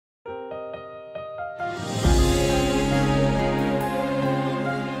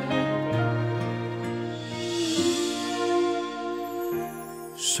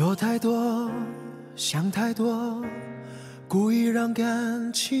说太多，想太多，故意让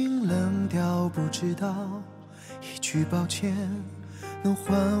感情冷掉，不知道一句抱歉能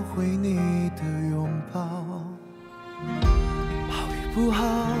换回你的拥抱。好与不好，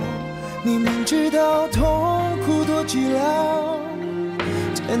你明知道痛苦多寂寥，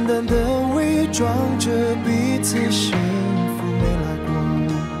简单的伪装着彼此幸福没来过。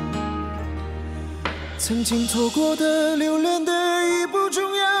曾经错过的、留恋的已不重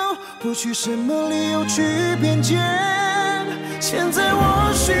要，不需什么理由去辩解。现在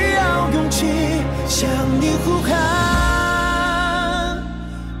我需要勇气向你呼喊，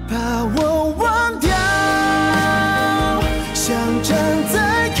把我忘掉，像站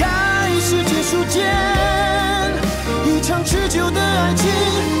在开始结束间，一场持久的爱情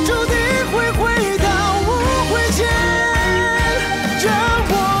注定会回到无悔间。让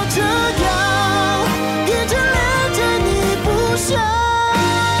我这样一直恋着你不想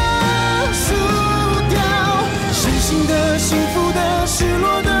输掉，伤心的、幸福的、失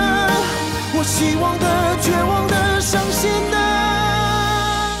落的，我希望的、绝望的、伤心的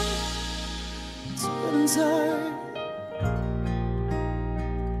存在。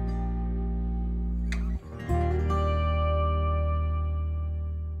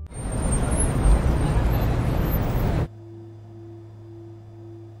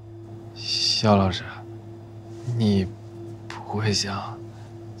肖老师，你不会想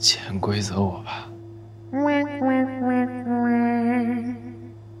潜规则我吧？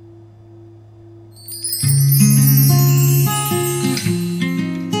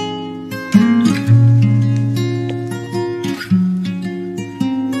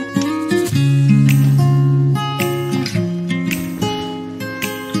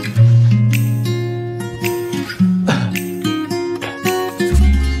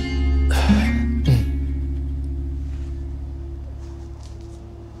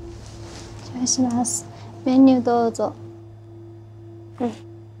します。メニューどうぞ。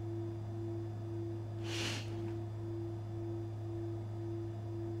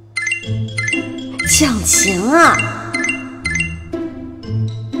蒋勤啊！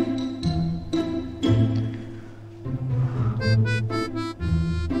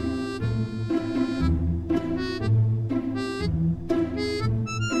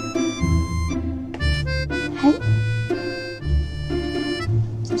はい。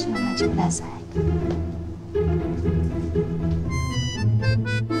少々お待ちください。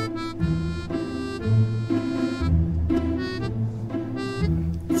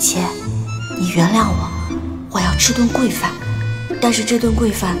姐，你原谅我，我要吃顿贵饭，但是这顿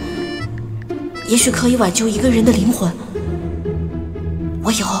贵饭也许可以挽救一个人的灵魂。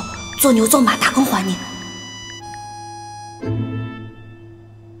我以后做牛做马打工还你。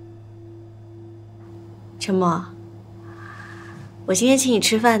陈默，我今天请你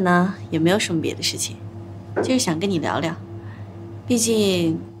吃饭呢，也没有什么别的事情，就是想跟你聊聊。毕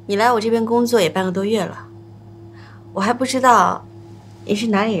竟你来我这边工作也半个多月了，我还不知道你是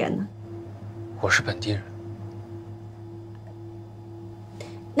哪里人呢？我是本地人。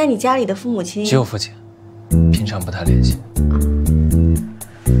那你家里的父母亲？只有父亲，平常不太联系。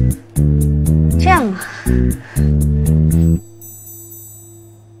这样啊。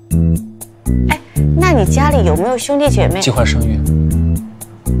哎，那你家里有没有兄弟姐妹？计划生育。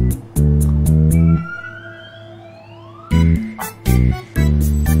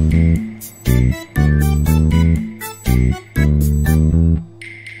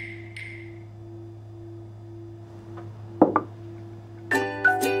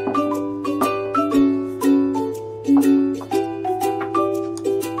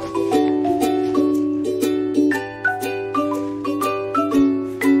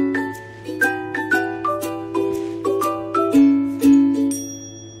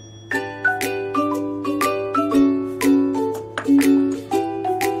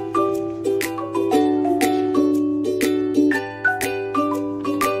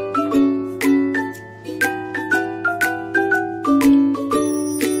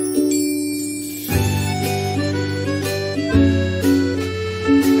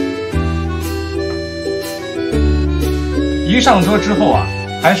一上桌之后啊，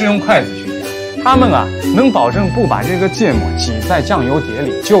还是用筷子去夹。他们啊，能保证不把这个芥末挤在酱油碟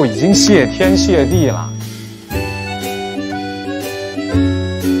里，就已经谢天谢地了。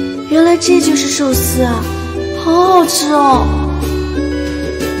原来这就是寿司啊，好好吃哦！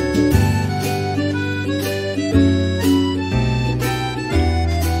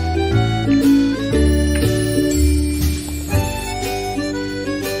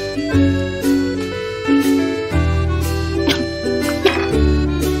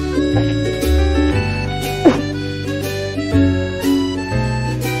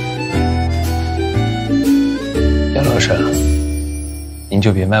您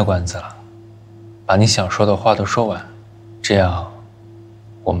就别卖关子了，把你想说的话都说完，这样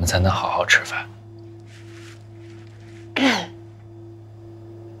我们才能好好吃饭。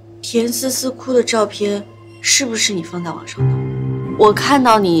甜丝丝哭的照片是不是你放在网上的？我看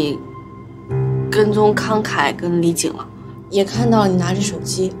到你跟踪康凯跟李景了，也看到了你拿着手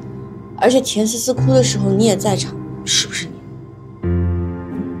机，而且甜丝丝哭的时候你也在场，是不是你？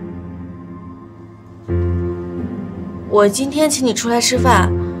我今天请你出来吃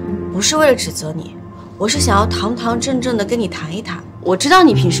饭，不是为了指责你，我是想要堂堂正正的跟你谈一谈。我知道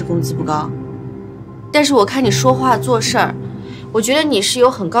你平时工资不高，但是我看你说话做事儿，我觉得你是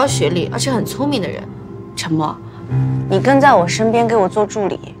有很高学历而且很聪明的人。陈默，你跟在我身边给我做助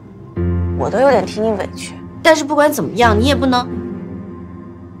理，我都有点替你委屈。但是不管怎么样，你也不能……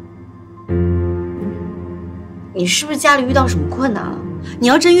你是不是家里遇到什么困难了？你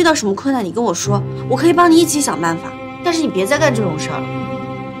要真遇到什么困难，你跟我说，我可以帮你一起想办法。但是你别再干这种事儿了。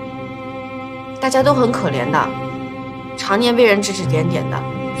大家都很可怜的，常年被人指指点点的，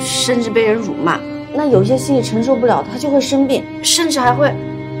甚至被人辱骂。那有些心理承受不了，他就会生病，甚至还会……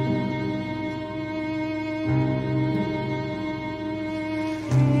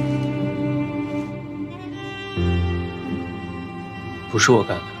不是我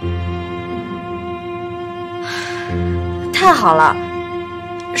干的。太好了，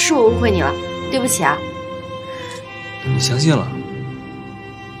是我误会你了，对不起啊。你相信了？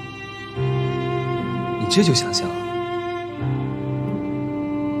你这就相信了？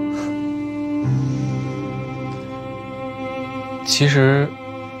其实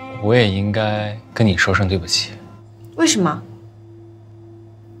我也应该跟你说声对不起。为什么？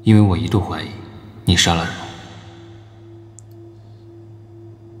因为我一度怀疑你杀了人。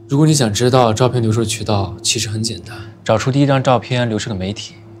如果你想知道照片流出的渠道，其实很简单，找出第一张照片流出的媒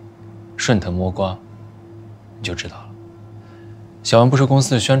体，顺藤摸瓜，你就知道了。小文不是公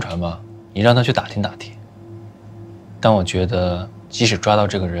司的宣传吗？你让他去打听打听。但我觉得，即使抓到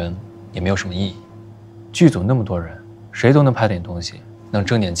这个人，也没有什么意义。剧组那么多人，谁都能拍点东西，能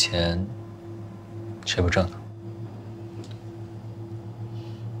挣点钱，谁不挣呢？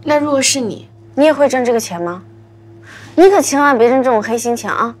那如果是你，你也会挣这个钱吗？你可千万别挣这种黑心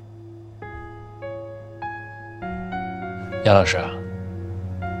钱啊！亚老师啊，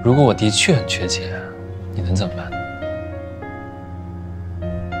如果我的确很缺钱，你能怎么办？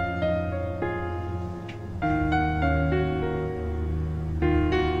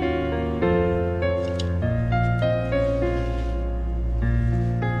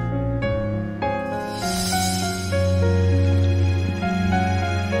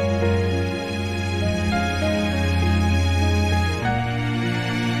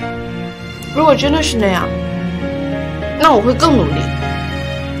如果真的是那样，那我会更努力。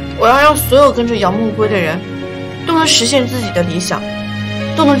我要让所有跟着姚梦归的人都能实现自己的理想，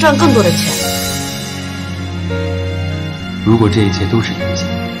都能赚更多的钱。如果这一切都是运气，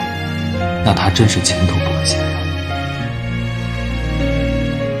那他真是前途不可限量。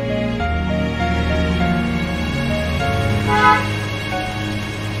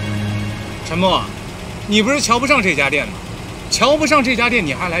陈默，你不是瞧不上这家店吗？瞧不上这家店，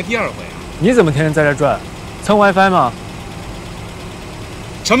你还来第二回啊？你怎么天天在这转？蹭 WiFi 吗？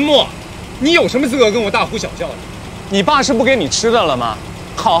陈默，你有什么资格跟我大呼小叫的？你爸是不给你吃的了吗？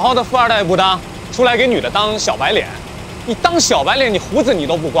好好的富二代不当，出来给女的当小白脸。你当小白脸，你胡子你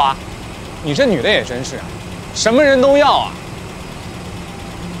都不刮，你这女的也真是啊，什么人都要啊！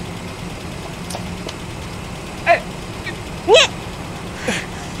哎，你，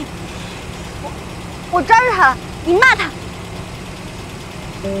我抓住他了，你骂他。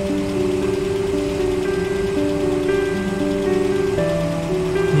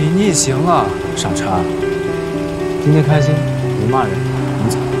你逆行了，傻叉！今天开心，不骂人，很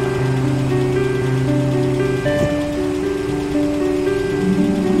惨。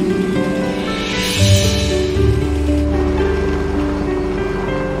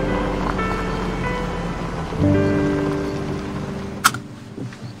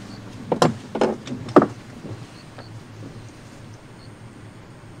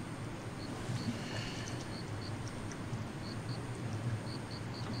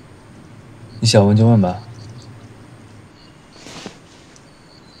你想问就问吧。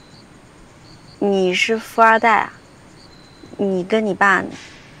你是富二代啊？你跟你爸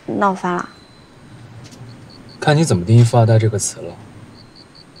闹翻了？看你怎么定义“富二代”这个词了。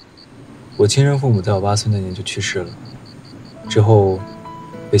我亲生父母在我8岁那年就去世了，之后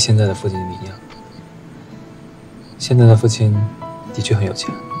被现在的父亲领养。现在的父亲的确很有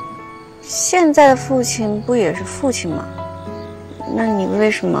钱。现在的父亲不也是父亲吗？那你为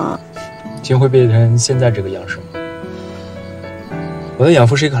什么？竟会变成现在这个样式吗？我的养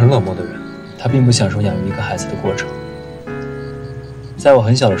父是一个很冷漠的人，他并不享受养育一个孩子的过程。在我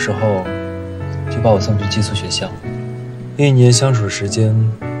很小的时候，就把我送去寄宿学校，1年相处时间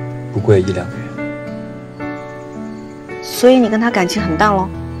不过1-2个月。所以你跟他感情很淡喽？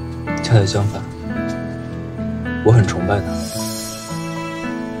恰恰相反，我很崇拜他。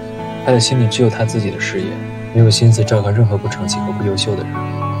他的心里只有他自己的事业，没有心思照看任何不成形和不优秀的人。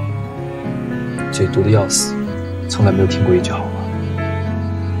嘴毒的要死，从来没有听过一句好话。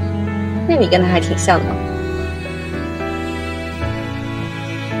那你跟他还挺像的。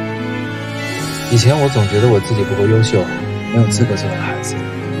以前我总觉得我自己不够优秀，没有资格做他的孩子，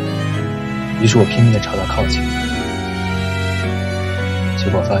于是我拼命地朝他靠近，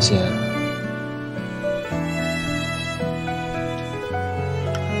结果发现，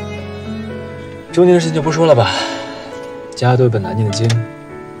中间的事情就不说了吧，家都有本难念的经，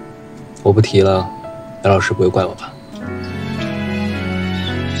我不提了，白老师不会怪我吧？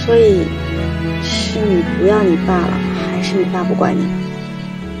所以是你不要你爸了，还是你爸不怪你？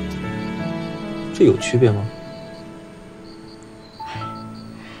这有区别吗？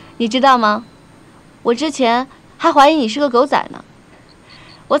你知道吗？我之前还怀疑你是个狗仔呢。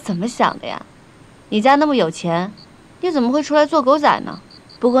我怎么想的呀？你家那么有钱，你怎么会出来做狗仔呢？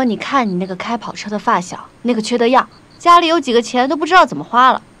不过你看你那个开跑车的发小，那个缺德样，家里有几个钱都不知道怎么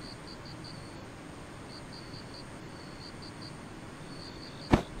花了。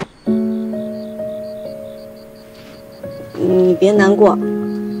你别难过，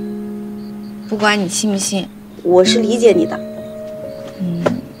不管你信不信，我是理解你的。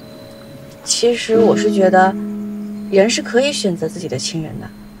其实我是觉得，人是可以选择自己的亲人的，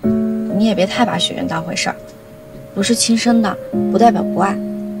你也别太把血缘当回事儿，不是亲生的，不代表不爱，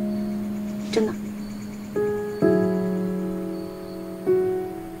真的。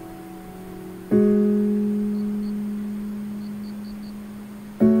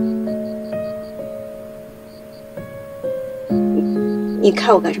你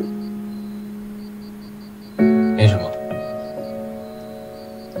看我干什么？没什么。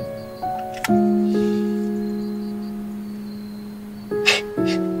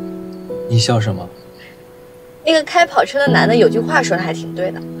你笑什么？那个开跑车的男的有句话说的还挺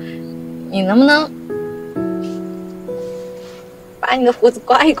对的，你能不能把你的胡子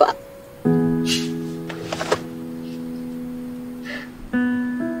刮一刮？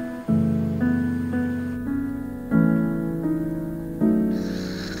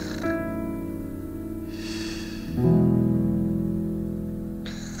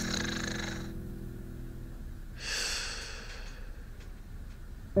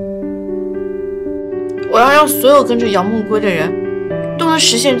我要让所有跟着杨梦归的人都能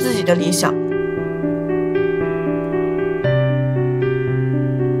实现自己的理想。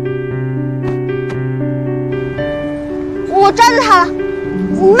我抓住他了，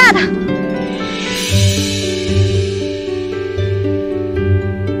你骂他。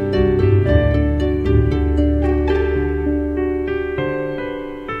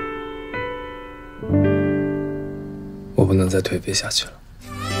我不能再颓废下去了。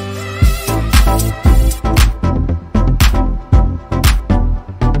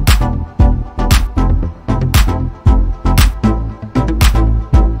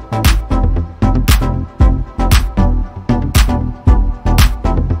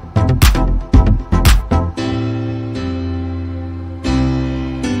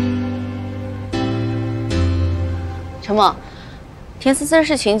陈默，田思思的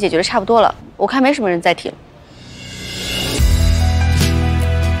事情解决的差不多了，我看没什么人再提了。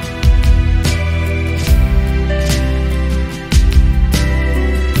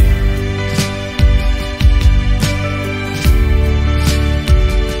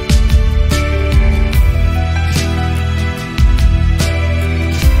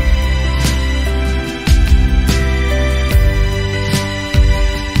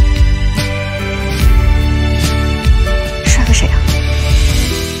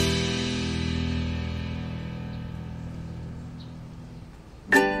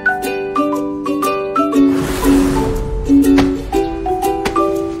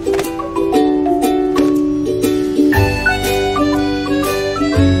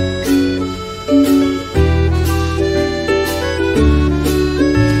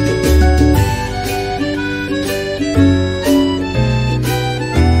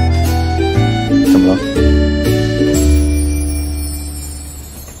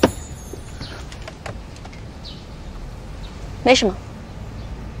没什么。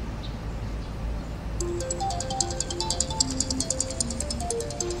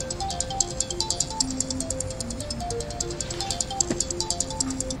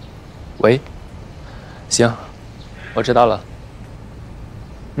喂，行，我知道了，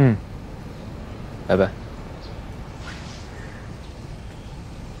嗯，拜拜。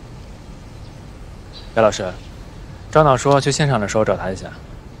姚老师，张导说去现场的时候找他一下。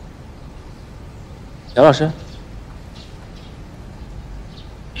姚老师，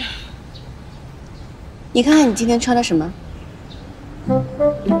你看看你今天穿的什么？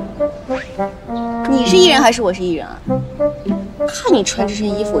你是艺人还是我是艺人啊？看你穿这身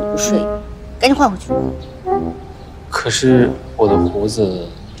衣服我就不睡，赶紧换回去。可是我的胡子，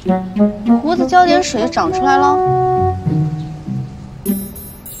胡子浇点水就长出来了。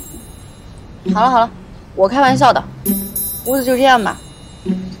好了好了，我开玩笑的，胡子就这样吧，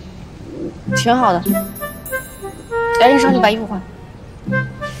挺好的。赶紧上去把衣服换。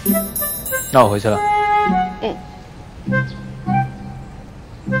那我回去了。嗯。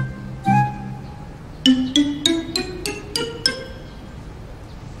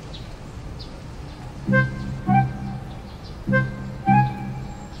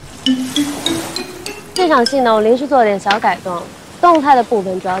这场戏呢，我临时做了点小改动，动态的部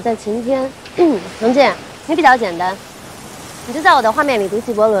分主要在晴天。程姐，你比较简单，你就在我的画面里读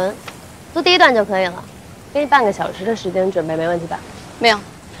纪伯伦，读第一段就可以了。给你半个小时的时间准备，没问题吧？没有。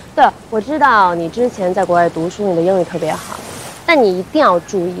对了，我知道你之前在国外读书，你的英语特别好，但你一定要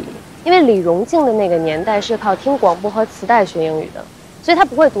注意，因为李荣静的那个年代是靠听广播和磁带学英语的，所以他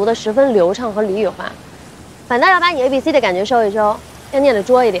不会读得十分流畅和俚语化，反倒要把你 ABC 的感觉收一收，要念得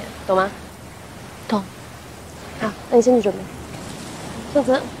拙一点，懂吗？懂。好，那你先去准备。宋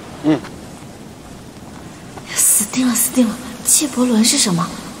词。嗯。死定了，死定了！纪伯伦是什么？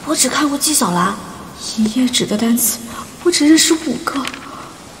我只看过纪晓岚。一页纸的单词，我只认识5个。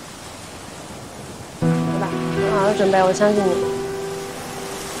来吧，好好准备，我相信你。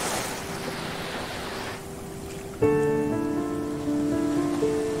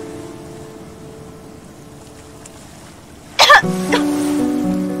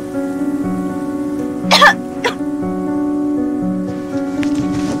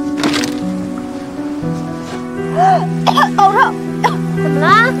好臭！怎么了？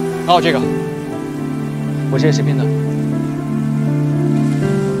拿我这个，我这个视频的，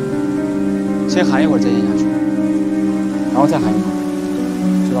先含一会儿再咽下去，然后再含一会儿，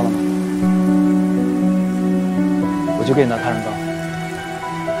知道了吗？我就给你拿他人膏。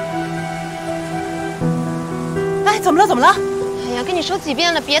哎，怎么了？怎么了？哎呀，跟你说几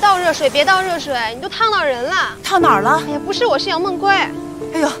遍了，别倒热水，别倒热水，你都烫到人了。烫哪儿了？哎呀，不是我，是杨梦归。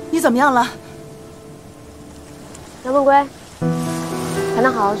哎呦，你怎么样了？杨梦归，还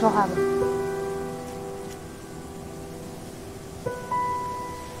能好好说话吗？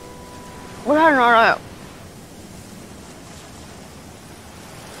不太能忍。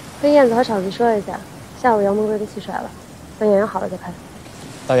跟燕子和场子说一下，下午杨梦归的戏甩了，等演员好了再拍。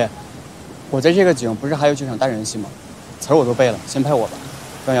导演，我在这个景不是还有几场单人戏吗？词儿我都背了，先拍我吧，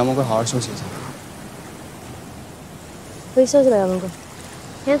让杨梦归好好休息一下。可以休息了，杨梦归。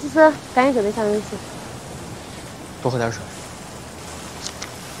严思思，赶紧准备下面的戏。多喝点水。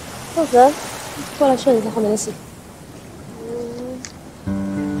宋词，过来顺一下后面的戏。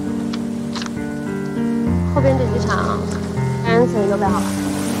后边这几场，单人词你都背好了。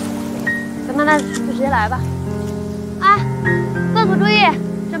那就直接来吧。哎，各组注意，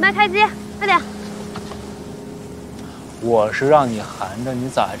准备开机，快点。我是让你含着，你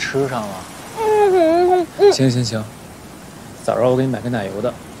咋还吃上了？行行行，早上我给你买个奶油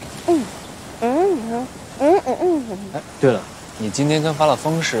的。哎，对了，你今天跟发了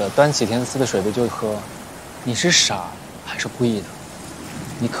疯似的，端起天丝的水杯就喝，你是傻还是故意的？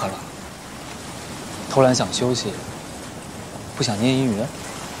你渴了？偷懒想休息，不想念英语？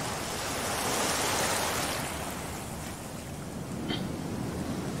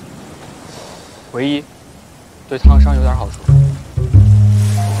唯一，对烫伤有点好处。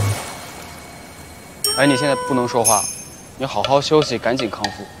哎，你现在不能说话，你好好休息，赶紧康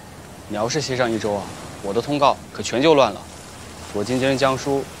复。你要是歇上1周啊，我的通告可全就乱了。我经纪人江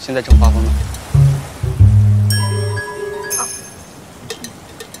叔现在正发疯呢。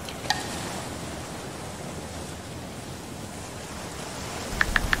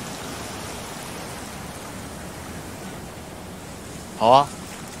好啊，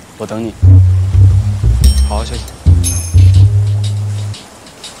我等你。好好休息。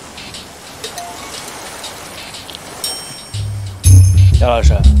姚老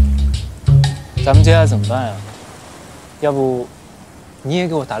师，咱们接下来怎么办呀？要不你也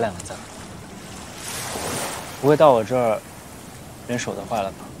给我打2个字？不会到我这儿人手都坏了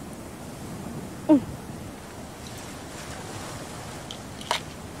吧？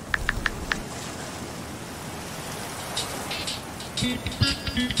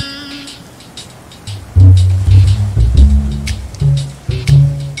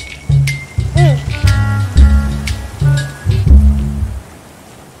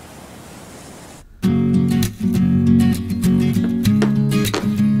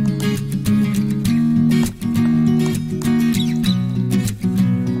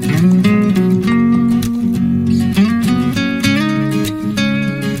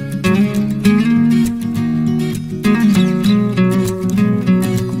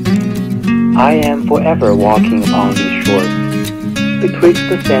 I am forever walking upon these shores, betwixt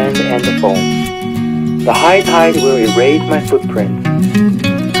the sand and the foam. The high tide will erase my footprints.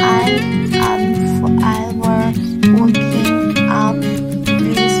 I am forever walking up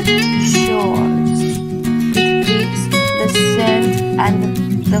these shores, betwixt the sand and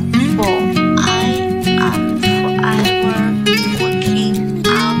the foam. I am forever walking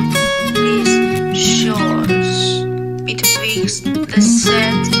up these shores, betwixt the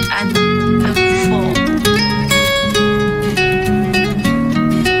sand and the foam.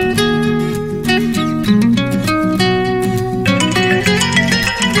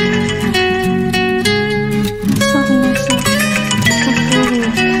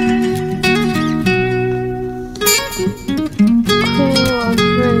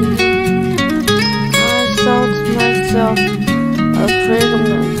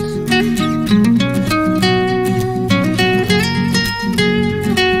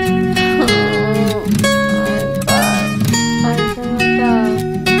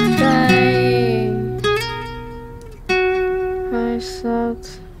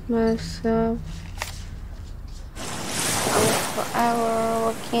 Myself, I'm forever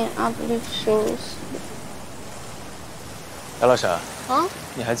walking up these shores. 姚老师，啊？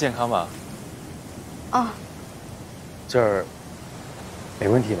你还健康吧？啊，这儿没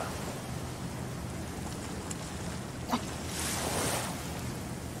问题吧？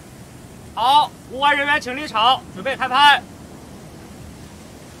好，户外人员请离场，准备开拍。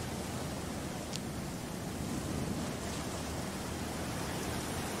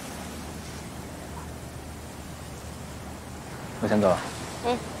我先走了。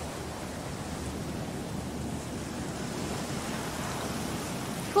嗯。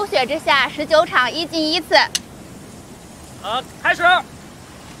初雪之下19场1进1次。开始。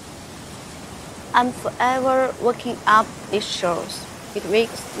I'm forever walking up these shores,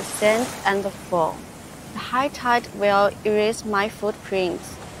 betwixt the sand and the foam. The high tide will erase my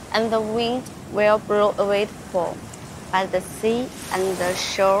footprints, and the wind will blow away the foam. But the sea and the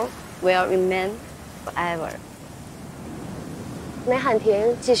shore will remain forever. 没喊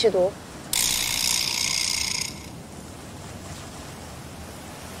停，继续读。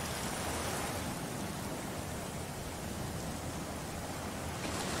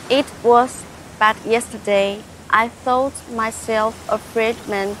It was but yesterday I thought myself a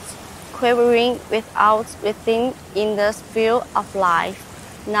fragment, quivering without within in the sphere of life.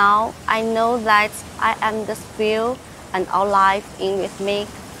 Now I know that I am the sphere, and all life in with me,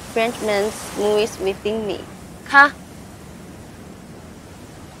 fragments moves within me. 咔。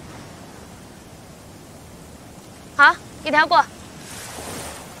好，一条过。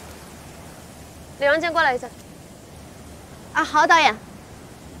李荣健过来一下。啊，好，导演。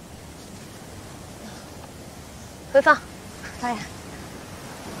回放。导演，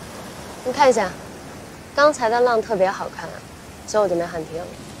你看一下，刚才的浪特别好看，所以我就没喊停。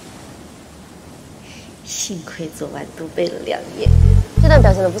幸亏昨晚多背了2页。这段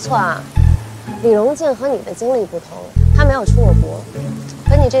表现得不错啊。李荣健和你的经历不同，他没有出过国，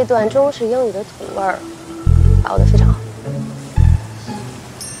可你这段中式英语的土味儿。把握得非常好。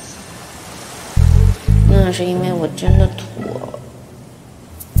那是因为我真的土。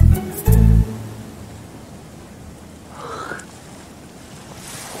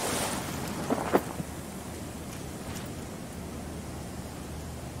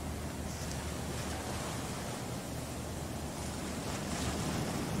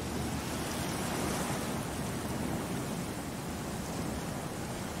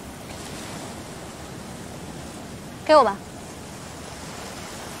给我吧。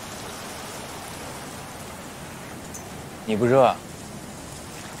你不热啊？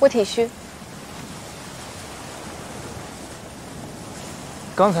我体虚。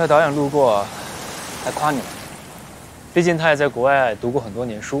刚才导演路过，还夸你了。毕竟他也在国外读过很多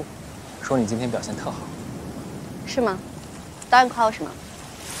年书，说你今天表现特好。是吗？导演夸我什么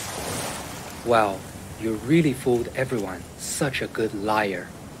Wow, you really fooled everyone. Such a good liar.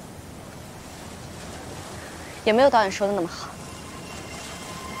 也没有导演说的那么好。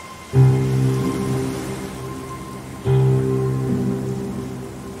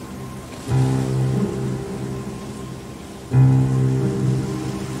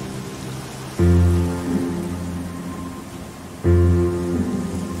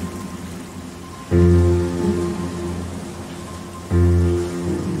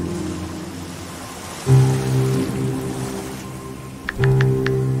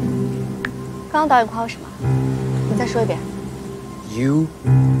刚刚导演夸我什么？你再说一遍。You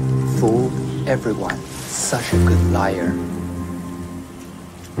fooled everyone. Such a good liar.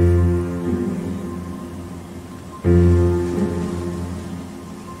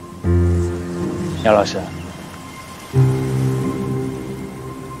 你姚老师，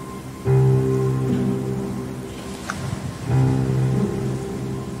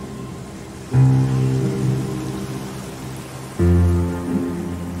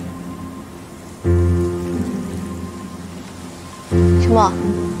什么？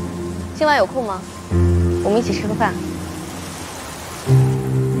今晚有空吗？我们一起吃个饭。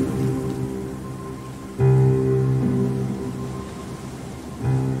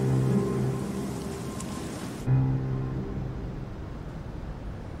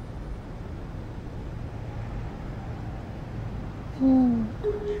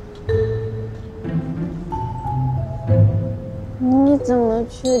你怎么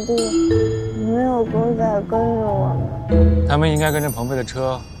确定没有狗仔跟着我们？他们应该跟着鹏飞的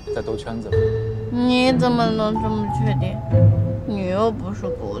车在兜圈子吧？你怎么能这么确定？你又不是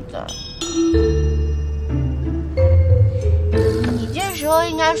狗仔。你这时候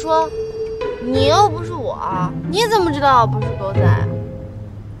应该说，你又不是我，你怎么知道我不是狗仔？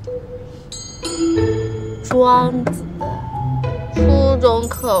庄子，初中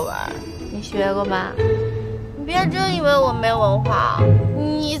课文，你学过吗？你别真以为我没文化，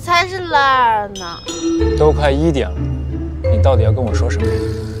你才是懒儿呢。都快1点了，你到底要跟我说什么？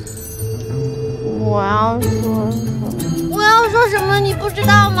我要说什么？我要说什么？你不知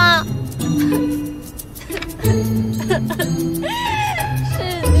道吗？世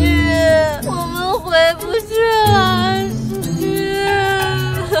君，我们回不去了，世君。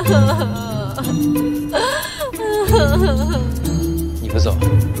你不走，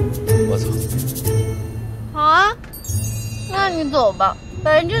我走。好啊，那你走吧，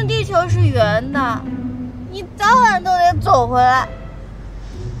反正地球是圆的，你早晚都得走回来。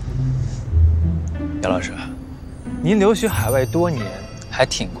姚老师，您留学海外多年，还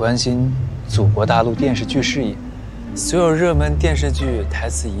挺关心祖国大陆电视剧事业，所有热门电视剧台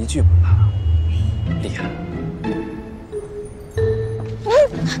词一句不落，厉害。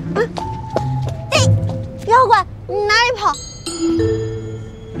妖怪，你哪里跑？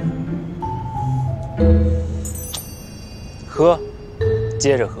喝，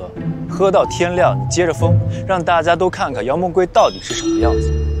接着喝，喝到天亮，你接着疯，让大家都看看姚梦龟到底是什么样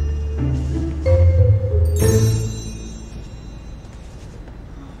子。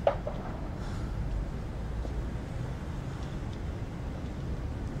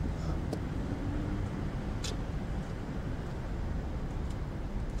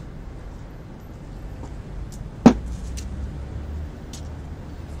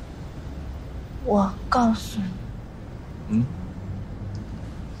我告诉你，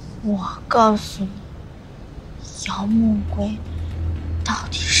我告诉你，姚梦龟到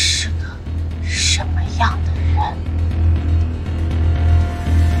底是个什么样的人？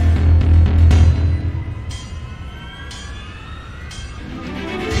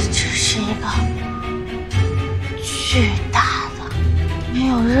这是一个巨大的、没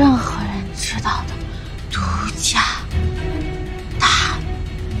有任何人知道的独家大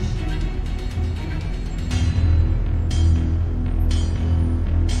秘密。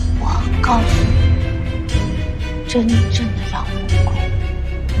我告诉你，真正的姚梦龟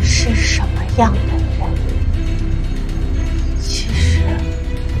是什么样的人？其实，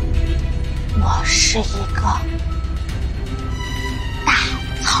我是一个大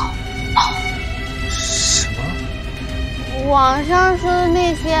草包。什么？网上说的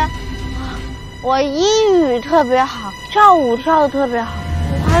那些，我英语特别好，跳舞跳得特别好，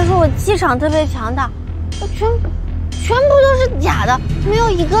我还说我气场特别强大，我全部都是假的，没有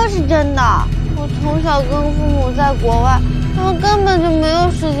一个是真的。我从小跟父母在国外，他们根本就没有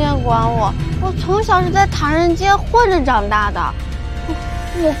时间管我。我从小是在唐人街混着长大的，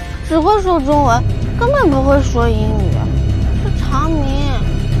我只会说中文，根本不会说英语。是长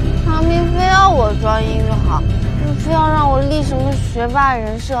明非要我装英语好，非要让我立什么学霸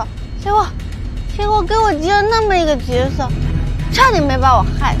人设，结果给我接了那么一个角色，差点没把我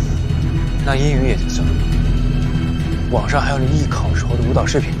害死。那英语也就算了，网上还有你艺考时候的舞蹈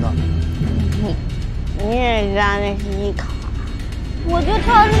视频呢。你也知道那是艺考啊，我就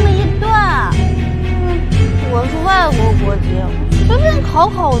跳这么一段。我是外国国籍，我随便考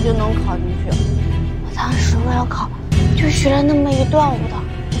我就能考进去。我当时为了考，就学了那么一段舞蹈，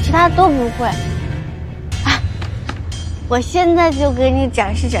其他都不会。啊，我现在就给你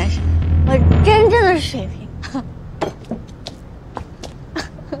展示展示我真正的水平。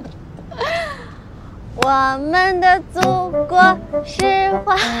我们的祖国是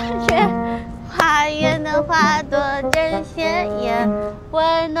花园，花园的花朵真鲜艳，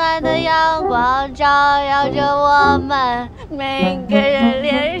温暖的阳光照耀着我们，每个人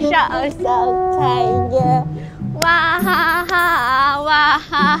脸上笑开颜。哇哈哈，哇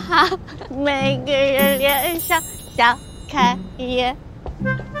哈哈。每个人脸上笑开颜，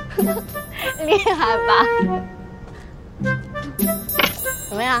厉害吧？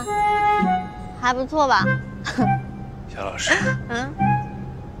怎么样？还不错吧？小老师，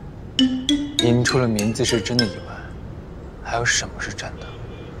您除了名字是真的以外，还有什么是真的？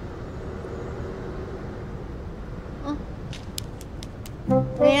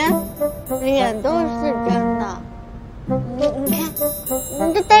脸都是真的，你看，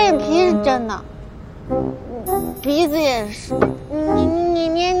你这单眼皮是真的，鼻子也是，你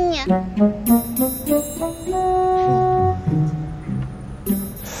捏。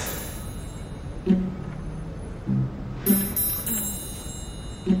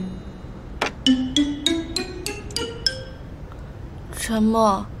沉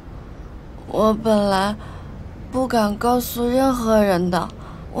默，我本来不敢告诉任何人的，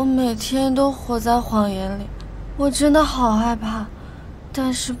我每天都活在谎言里，我真的好害怕，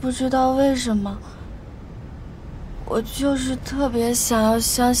但是不知道为什么，我就是特别想要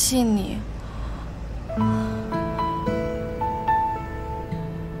相信你。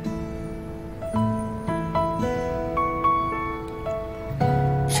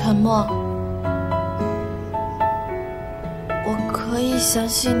沉默，我可以相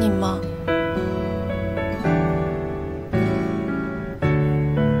信你吗？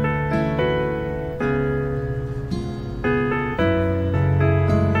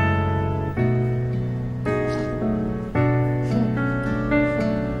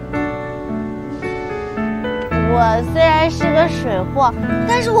我虽然是个水货，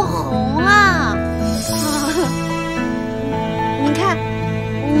但是我红啊！你看，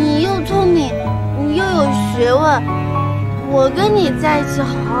你又聪明，你又有学问，我跟你在一起好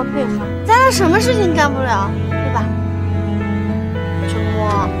好配合，咱俩什么事情干不了，对吧？周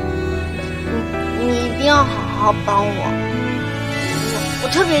末，你一定要好好帮我，我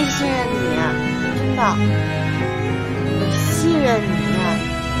特别信任你，真的，我信任你，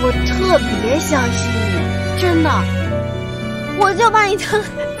我特别相信你。真的，我就把你当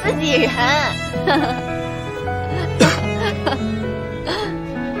自己人。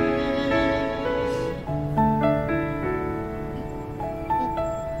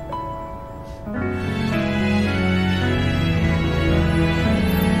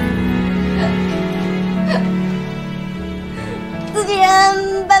自己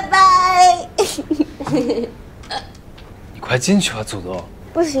人，拜拜。你快进去吧，祖宗。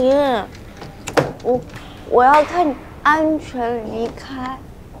不行，我要看你安全离开，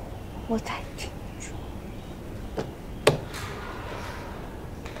我才进去。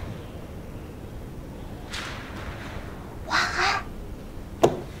晚安，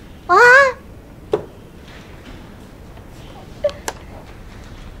晚安。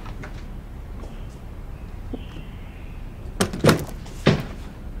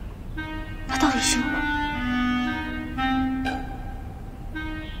他到底醒了？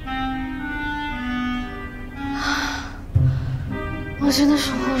我真的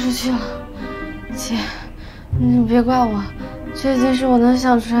是豁出去了，姐，你别怪我，这已经是我能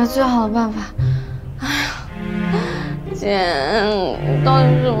想出来最好的办法。哎呀，姐，你到底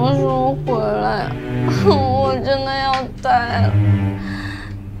什么时候回来呀？我真的要呆了，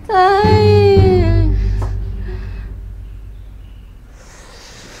呆。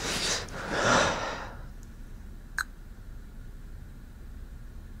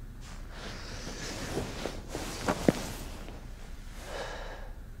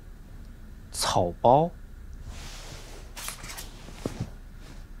草包，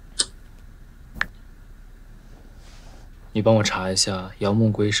你帮我查一下姚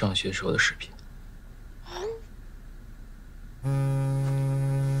梦归上学时候的视频。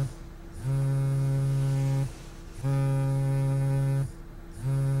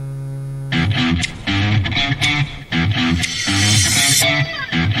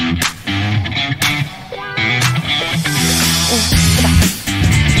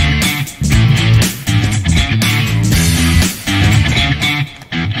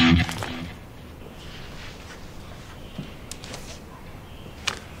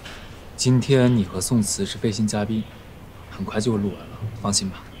今天你和宋慈是飞行嘉宾，很快就会录完了，放心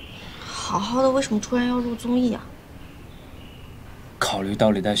吧。好好的，为什么突然要录综艺啊？考虑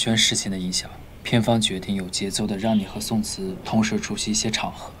到李代轩事情的影响，片方决定有节奏的让你和宋慈同时出席一些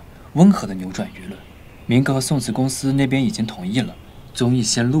场合，温和的扭转舆论。明哥和宋慈公司那边已经同意了，综艺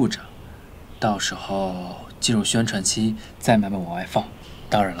先录着，到时候进入宣传期再慢慢往外放。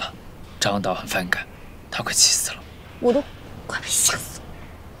当然了，张导很反感，他快气死了。我都快被吓死了。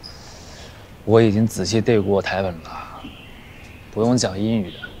我已经仔细对过台本了，不用讲英语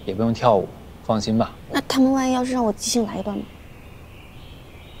的，也不用跳舞，放心吧。那他们万一要是让我即兴来一段呢？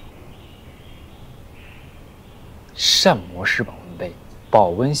膳魔式保温杯，保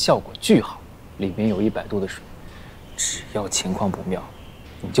温效果巨好，里面有100度的水，只要情况不妙，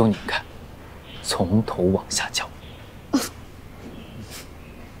你就拧开，从头往下浇。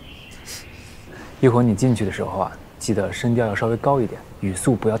一会儿你进去的时候啊，记得声调要稍微高一点，语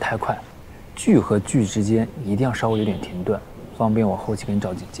速不要太快，句和句之间一定要稍微有点停顿，方便我后期给你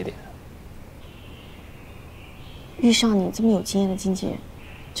找紧急点。遇上你这么有经验的经纪人，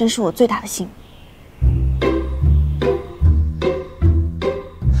真是我最大的幸运。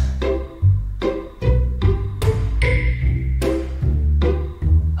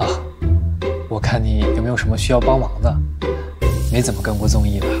我看你有没有什么需要帮忙的？没怎么跟过综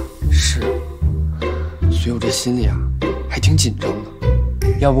艺吧？是，所以我这心里啊还挺紧张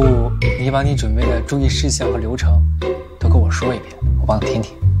的。要不你把你准备的注意事项和流程都跟我说一遍，我帮你听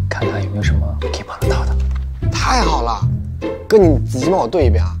听，看看有没有什么可以帮得到的。太好了，哥你仔细帮我对一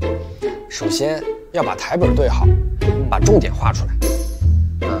遍啊。首先要把台本对好，把重点画出来。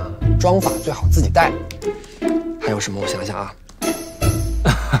妆法最好自己带。还有什么？我想想啊。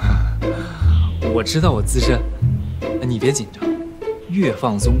我知道我资深，你别紧张，越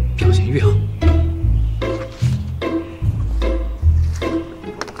放松表现越好。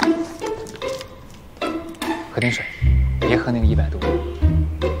喝点水，别喝那个100度。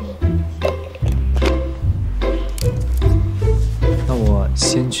那我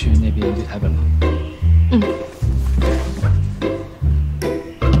先去那边对台本了。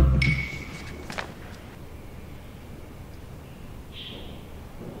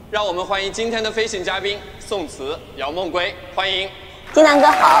让我们欢迎今天的飞行嘉宾宋慈、姚梦归，欢迎。金南哥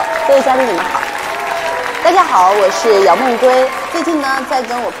好，各位嘉宾你们好。大家好，我是姚梦归。最近呢，在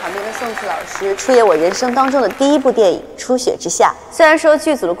跟我旁边的宋慈老师出演我人生当中的第1部电影《初雪之下》。虽然说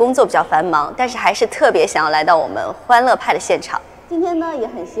剧组的工作比较繁忙，但是还是特别想要来到我们欢乐派的现场。今天呢，也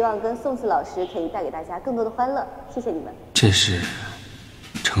很希望跟宋慈老师可以带给大家更多的欢乐。谢谢你们。这是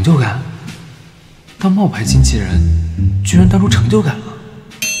成就感？当冒牌经纪人，居然当出成就感了？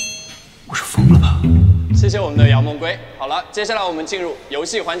我是疯了吧？谢谢我们的姚梦归。好了，接下来我们进入游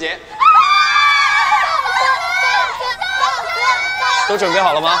戏环节。都准备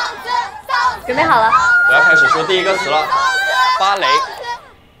好了吗？准备好了。我要开始说第一个词了，芭蕾。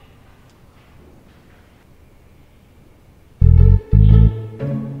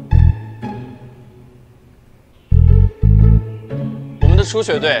我们的初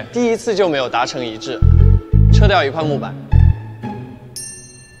雪队第一次就没有达成一致，撤掉1块木板。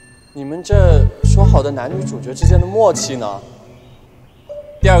你们这说好的男女主角之间的默契呢？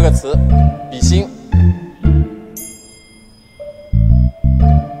第2个词，比心。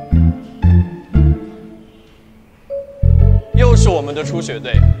又是我们的初雪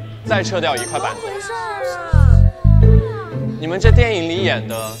队，再撤掉1块板子。你们这电影里演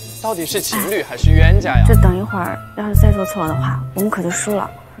的到底是情侣还是冤家呀？这等一会儿要是再做错的话，我们可就输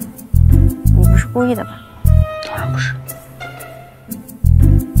了。你不是故意的吧？当然不是。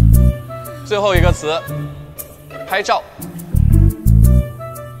最后1个词，拍照。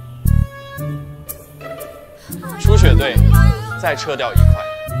初雪队再撤掉1块。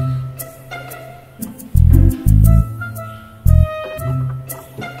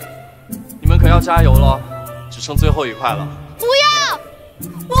你们可要加油了，只剩最后1块了。不要！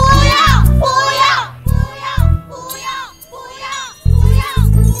不要！不要！不要！不要！不要！不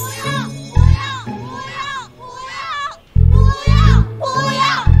要！不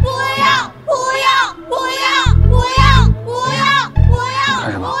要！不要！不要！不要！不要！干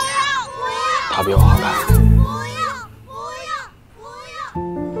什么？他比我好看。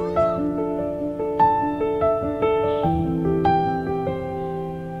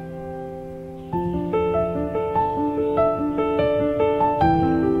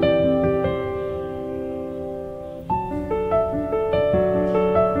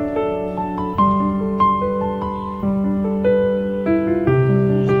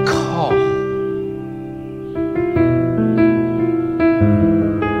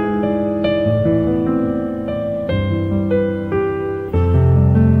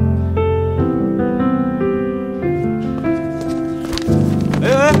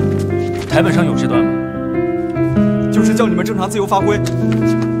台本上有这段吗？就是叫你们正常自由发挥，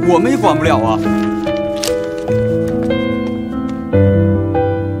我们也管不了啊。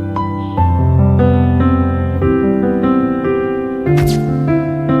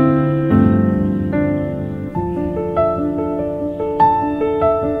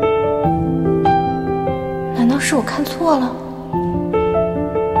难道是我看错了？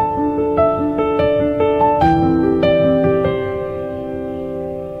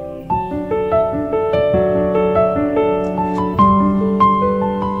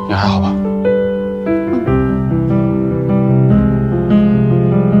你还好吧？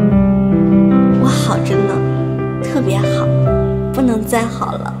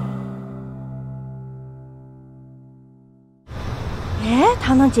好了。哎，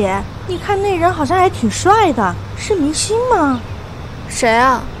糖糖姐，你看那人好像还挺帅的，是明星吗？谁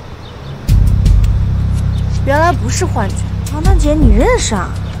啊？原来不是幻觉。糖糖姐，你认识啊？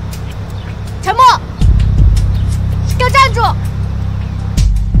沉默！给我站住！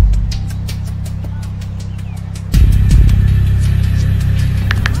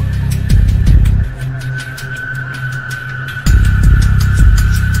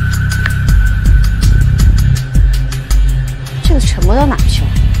这个沉默到哪去了？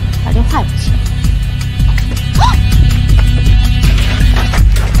打电话也不接。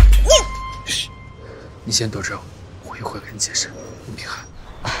你先躲着，我一会儿跟你解释。你别喊。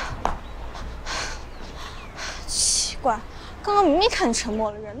奇怪，刚刚明明看你沉默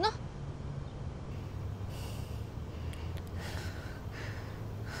了，人呢？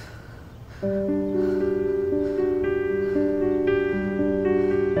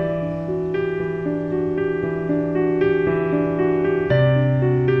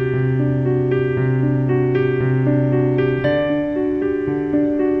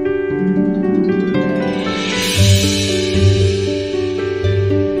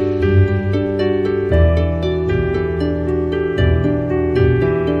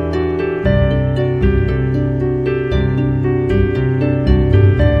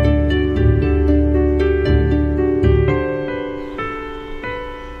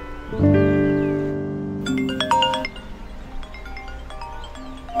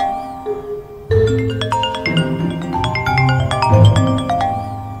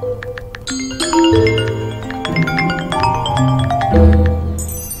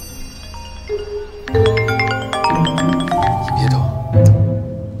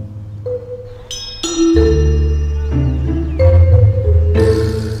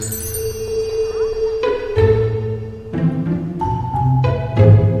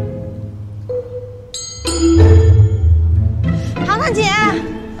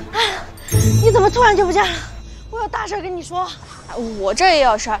就不见了，我有大事跟你说。我这也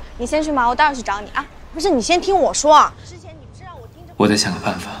有事儿，你先去忙，我待会儿去找你啊。不是，你先听我说。之前你不是让我听着。我得想个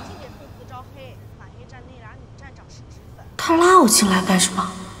办法。他拉我进来干什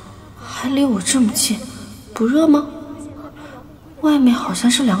么？还离我这么近，不热吗？外面好像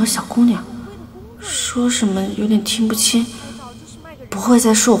是两个小姑娘，说什么有点听不清。不会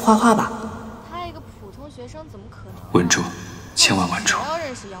在说我坏话吧？他一个普通学生怎么可能？稳住，千万稳住。谁要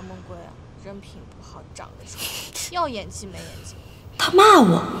认识杨梦归啊？人品不好，长得丑，要演技没演技。他骂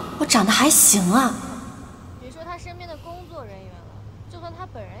我长得还行啊。别说他身边的工作人员了，就算他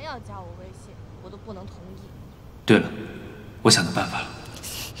本人要加我微信，我都不能同意。对了，我想到办法了，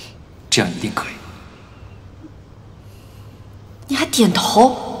这样一定可以。你还点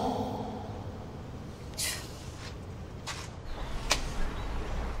头？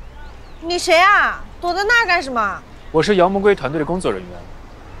你谁啊？躲在那儿干什么？我是姚梦归团队的工作人员，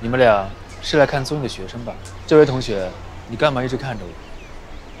你们俩是来看综艺的学生吧？这位同学，你干嘛一直看着我？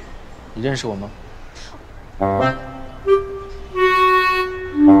你认识我吗？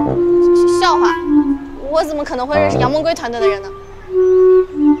笑话，我怎么可能会认识杨梦归团队的人呢？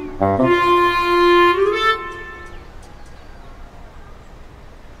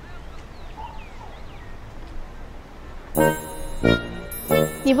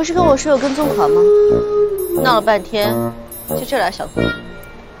你不是跟我说有跟踪狂吗？闹了半天，就这俩小姑娘，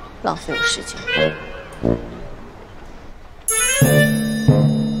浪费我时间。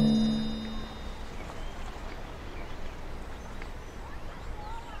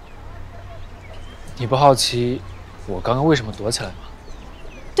你不好奇我刚刚为什么躲起来吗？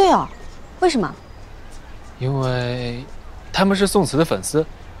对哦，为什么？因为他们是宋慈的粉丝，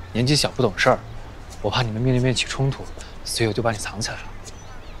年纪小不懂事儿，我怕你们面对面起冲突，所以我就把你藏起来了。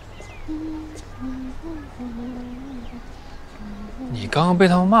你刚刚被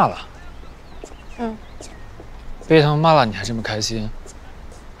他们骂了？嗯。被他们骂了，你还这么开心？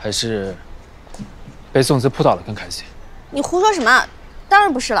还是被宋慈扑倒了更开心？你胡说什么？当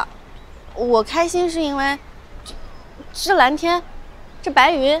然不是了，我开心是因为这蓝天，这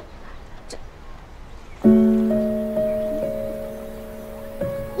白云，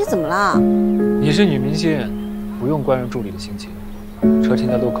你怎么了？你是女明星，不用关注助理的心情。车停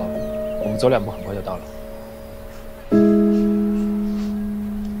在路口，我们走2步很快就到了。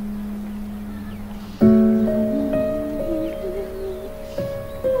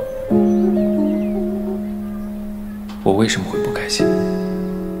我为什么会不开心？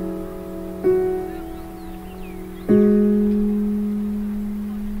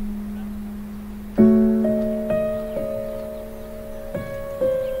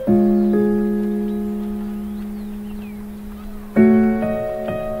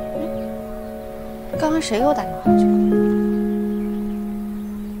刚谁给我打电话去了？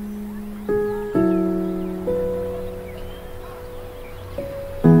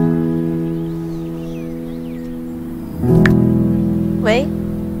喂？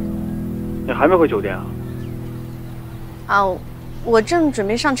你还没回酒店啊？啊，我正准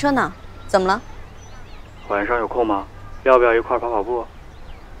备上车呢。怎么了？晚上有空吗？要不要一块跑跑步？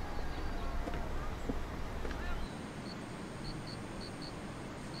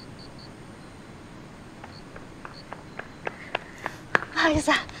不好意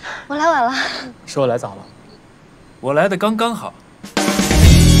思啊，我来晚了。是我来早了，我来的刚刚好。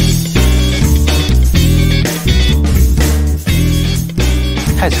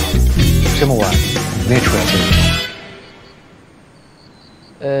太巧了，这么晚我也出来见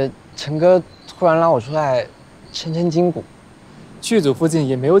你。陈哥突然拉我出来抻抻筋骨。剧组附近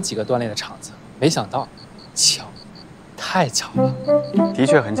也没有几个锻炼的场子，没想到，巧，太巧了。的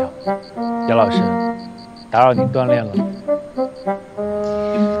确很巧。姚老师，打扰您锻炼了。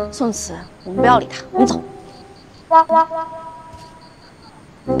宋慈，我们不要理他，我们走。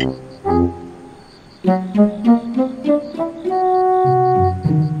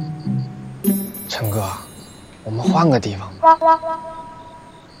陈哥，我们换个地方。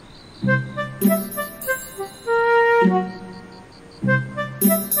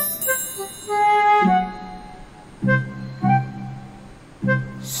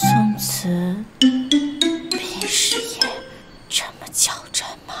宋慈，平时也这么较真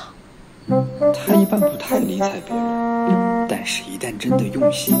吗？他一般不太理睬别人，但是一旦真的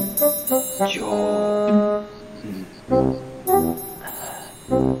用心，就……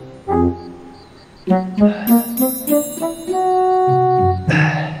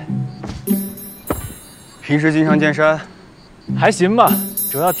平时经常健身，还行吧，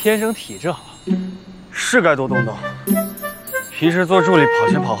主要天生体质好。是该多动动。平时做助理跑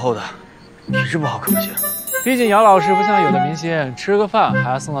前跑后的，体质不好可不行。毕竟姚老师不像有的明星，吃个饭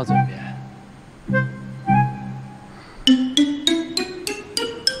还要送到嘴边。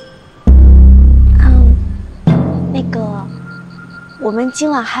那个，我们今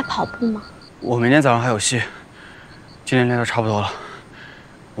晚还跑步吗？我明天早上还有戏，今天练得差不多了，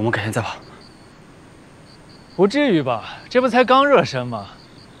我们改天再跑。不至于吧？这不才刚热身吗？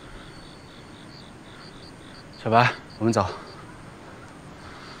小白，我们走。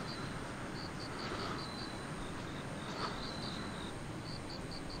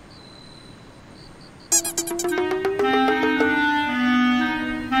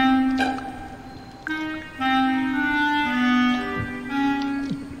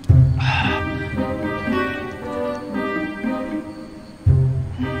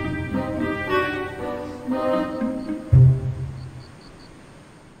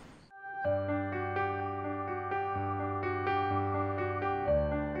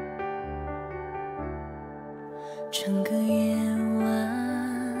整个夜晚，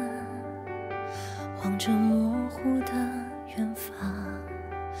望着模糊的远方，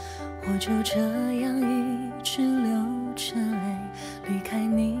我就这样一直流着泪，离开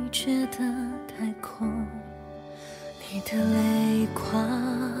你觉得太空，你的泪光，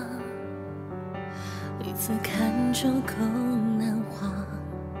一次看就够难忘，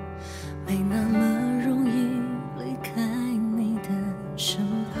没那么容易离开你的身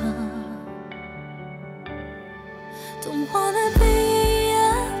旁。Don't wanna be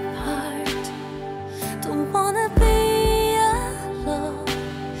apart, don't wanna be alone.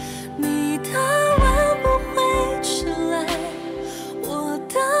 你的吻不会迟来，我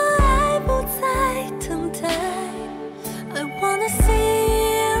的爱不再等待。I wanna see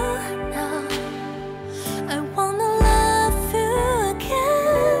you now, I wanna love you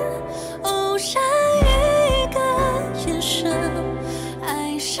again. 偶然一个眼神，爱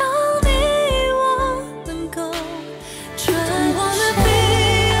上你。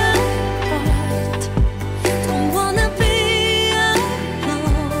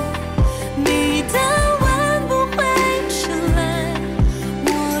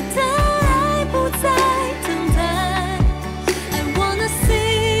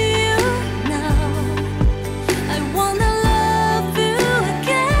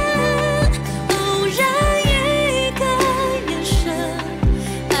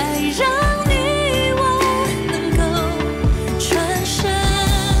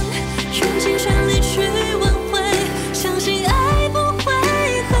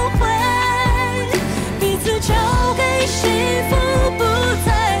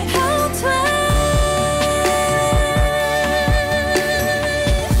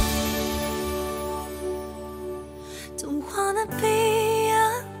Don't wanna be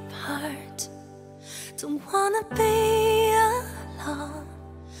apart, don't wanna be alone.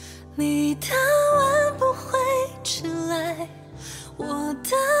 你的吻我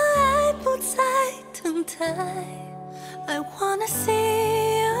的爱不再等待。I wanna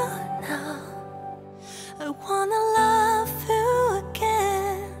see you now, I wanna love you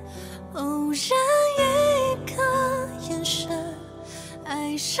again。偶然一个眼神，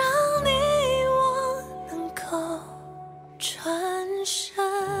爱上